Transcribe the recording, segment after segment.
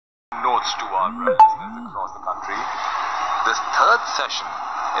Notes to our listeners across the country. This third session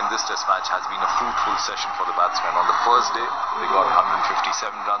in this test match has been a fruitful session for the batsmen. On the first day, they got 157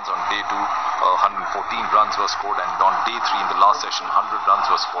 runs. On day 2, 114 runs were scored. And on day 3, in the last session, 100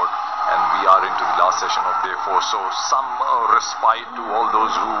 runs were scored. And we are into the last session of day 4. So some respite to all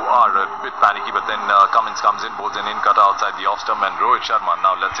those who are a bit panicky. But then Cummins comes in, bowls an in-cutter outside the off-stump, and Rohit Sharma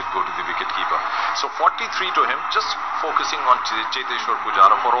now lets it go to the wicket-keeper. So 43 to him, just focusing on Cheteshwar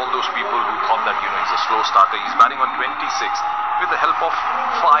Pujara. For all those people who thought that, he's a slow starter, he's batting on 26 with the help of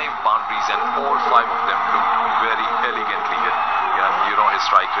 5 boundaries, and all 5 of them looked very elegantly hit. And his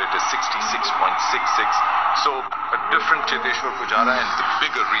strike rate is 66.66. So a different Cheteshwar Pujara, and the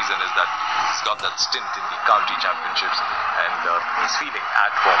bigger reason is that he's got that stint in the county championships, and he's feeling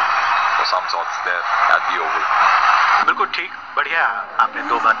at home for some sorts there at the Oval. बिल्कुल ठीक, बढ़िया। आपने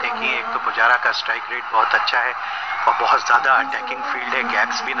 2 बातें की। एक तो पुजारा का strike rate बहुत अच्छा है और बहुत ज़्यादा अटैकिंग फील्ड है,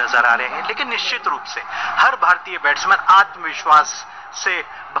 गैप्स भी नज़र आ रहे हैं, लेकिन निश्चित रूप से हर भारतीय बैट्समैन आत्मविश्वास से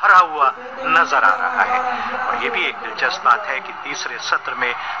भरा हुआ नज़र आ रहा है। और ये भी एक दिलचस्प बात है कि तीसरे सत्र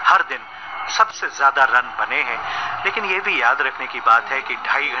में हर दिन सबसे ज़्यादा रन बने हैं, लेकिन ये भी याद रखने की बात है कि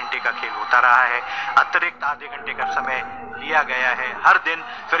 2.5 घंटे का खेल होता रहा है, अतिरिक्त आधे घंटे का समय लिया गया है हर दिन,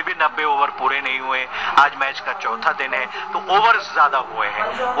 फिर भी 90 ओवर पूरे नहीं हुए। आज मैच का चौथा दिन है तो ओवर्स ज़्यादा हुए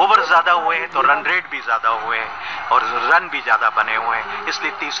हैं, तो रन रेट भी ज़्यादा हुए हैं और रन भी ज़्यादा बने हुए हैं,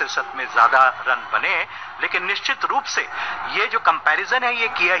 इसलिए तीसरे सत्र में ज़्यादा रन बने हैं। लेकिन निश्चित रूप से ये जो कंपैरिजन है ये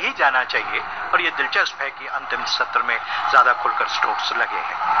किया ही जाना चाहिए और ये दिलचस्प है कि अंतिम सत्र में ज़्यादा खुलकर स्ट्रोक्स लगे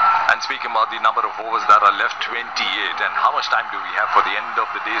हैं। And speaking about the number of overs that are left, 28, and how much time do we have for the end of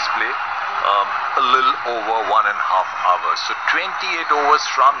the day's play? A little over 1.5 hours. So 28 overs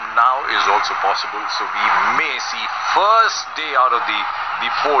from now is also possible. So we may see first day out of the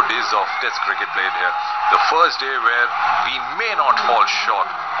 4 days of Test cricket played here. The first day where we may not fall short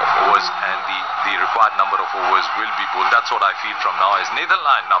of overs, and the required number of overs will be bowled. That's what I feel from now, as Nathan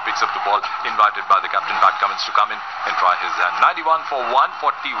Lyon now picks up the ball, invited by the captain Pat Cummins to come in and try his hand. 91 for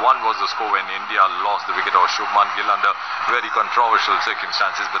 141 was the score when India lost the wicket of Shubman Gill under very controversial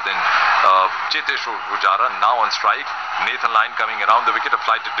circumstances. But then Cheteshwar Pujara now on strike. Nathan Lyon coming around the wicket, a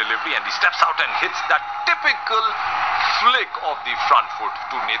flighted delivery, and he steps out and hits that typical flick of the front foot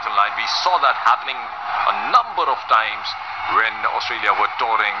to Nathan Lyon. We saw that happening a number of times when Australia were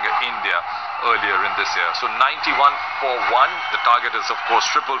touring India earlier in this year. So 91 for 1. The target is of course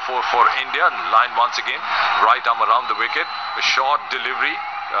 444 for India. Line once again, right arm around the wicket, a short delivery,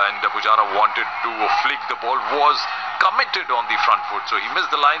 and Pujara wanted to flick the ball, was committed on the front foot, so he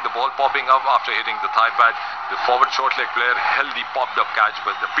missed the line. The ball popping up after hitting the thigh pad. The forward short leg player held the popped up catch,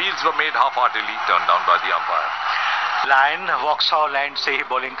 but the appeals were made half-heartedly, turned down by the umpire. Line वॉक्सहॉ land से ही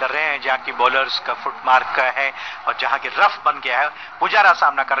bowling कर रहे हैं, जहाँ की bowlers का foot mark का है और जहाँ की रफ बन गया है। पुजारा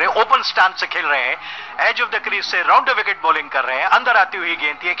सामना कर रहे हैं, ओपन स्टांस से खेल रहे हैं, एज ऑफ द क्रीज से राउंड द विकेट बॉलिंग कर रहे हैं, अंदर आती हुई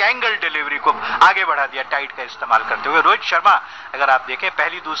गेंद थी, एक एंगल डिलीवरी को आगे बढ़ा दिया टाइट का इस्तेमाल करते हुए। रोहित शर्मा, अगर आप देखें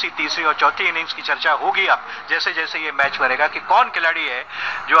पहली, दूसरी, तीसरी और चौथी इनिंग्स की चर्चा होगी अब जैसे जैसे ये मैच बनेगा कि कौन खिलाड़ी है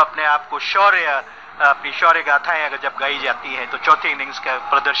जो अपने आप को अपनी शौर्य गाथाएं अगर जब गाई जाती हैं तो चौथी इनिंग्स का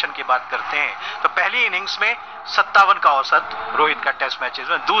प्रदर्शन की बात करते हैं। तो पहली इनिंग्स में 57 का औसत रोहित का टेस्ट मैचेस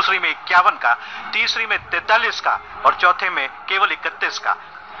में, दूसरी में 51 का, तीसरी में 43 का और चौथे में केवल 31 का।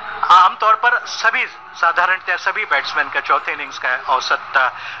 आमतौर पर साधारणतः सभी बैट्समैन का चौथे इनिंग्स का औसत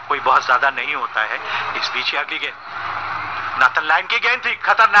कोई बहुत ज्यादा नहीं होता है। इस बीच अगली गेंद नाथन लाइन की गेंद थी,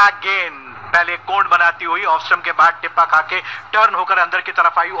 खतरनाक गेंद, पहले कोण बनाती हुई ऑफ स्टंप के बाद टिप्पा खा के टर्न होकर अंदर की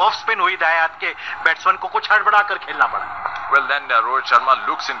तरफ आई, ऑफ स्पिन हुई, दाएं हाथ के बैट्समैन को कुछ हड़बड़ा कर खेलना पड़ा। Well, then Rohit Sharma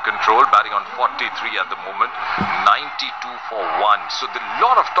looks in control, batting on 43 at the moment, 92 for 1. So the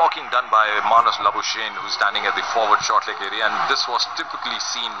lot of talking done by Manas Labuschagne, who's standing at the forward short leg area, and this was typically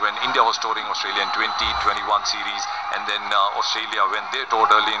seen when India was touring Australia in 2021 series, and then Australia when they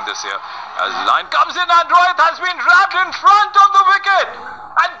toured early in this year. As line comes in and Rohit has been wrapped in front of the wicket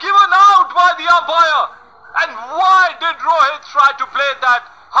and given out by the umpire. And why did Rohit try to play that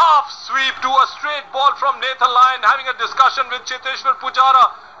half sweep to a straight ball from Nathan Lyon, having a discussion with Cheteshwar Pujara,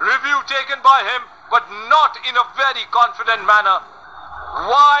 review taken by him, but not in a very confident manner?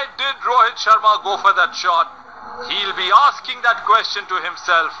 Why did Rohit Sharma go for that shot? He'll be asking that question to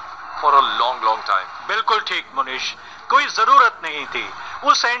himself for a long time. बिल्कुल ठीक मुनीश, कोई जरूरत नहीं थी।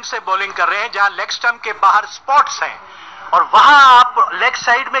 उस and से bowling कर रहे हैं जहां लेग स्टंप के बाहर स्पॉट्स हैं और वहां आप लेग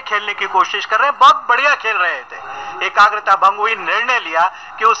साइड में खेलने की कोशिश कर रहे हैं। बहुत बढ़िया खेल रहे थे, एकाग्रता भंग हुई, निर्णय लिया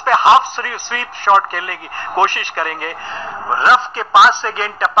कि उस पर हाफ स्वीप शॉट खेलने की कोशिश करेंगे। रफ के पास से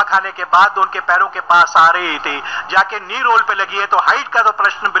गेंद टप्पा खाने के बाद उनके पैरों के पास आ रही थी, जाके नी रोल पे लगी है, तो हाइट का तो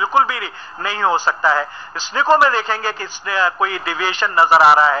प्रश्न बिल्कुल भी नहीं हो सकता है। स्निकों में देखेंगे कि कोई डिविएशन नजर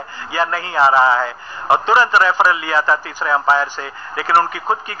आ रहा है या नहीं आ रहा है, और तुरंत रेफरल लिया था तीसरे अंपायर से, लेकिन उनकी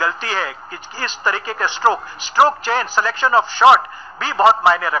खुद की गलती है कि इस तरीके के stroke chain, selection of shot भी बहुत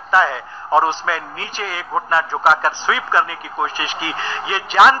मायने रखता है, और उसमें नीचे एक घुटना झुकाकर स्वीप करने की कोशिश की, ये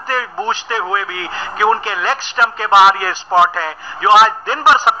जानते बूझते हुए भी कि उनके लेग स्टंप के बाहर ये स्पॉट है जो आज दिन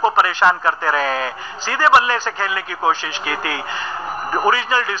भर सबको परेशान करते रहे हैं। सीधे बल्ले से खेलने की कोशिश की थी।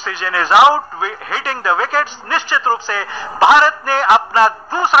 Original decision is out, hitting the wickets. निश्चित रूप से भारत ने अपना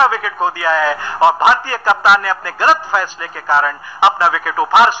दूसरा विकेट खो दिया है, और भारतीय कप्तान ने अपने गलत फैसले के कारण अपना विकेट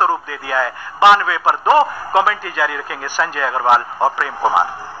उपहार स्वरूप दे दिया है। 92 पर 2। कमेंट्री जारी रखेंगे संजय अग्रवाल और प्रेम कुमार।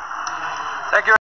 Thank you.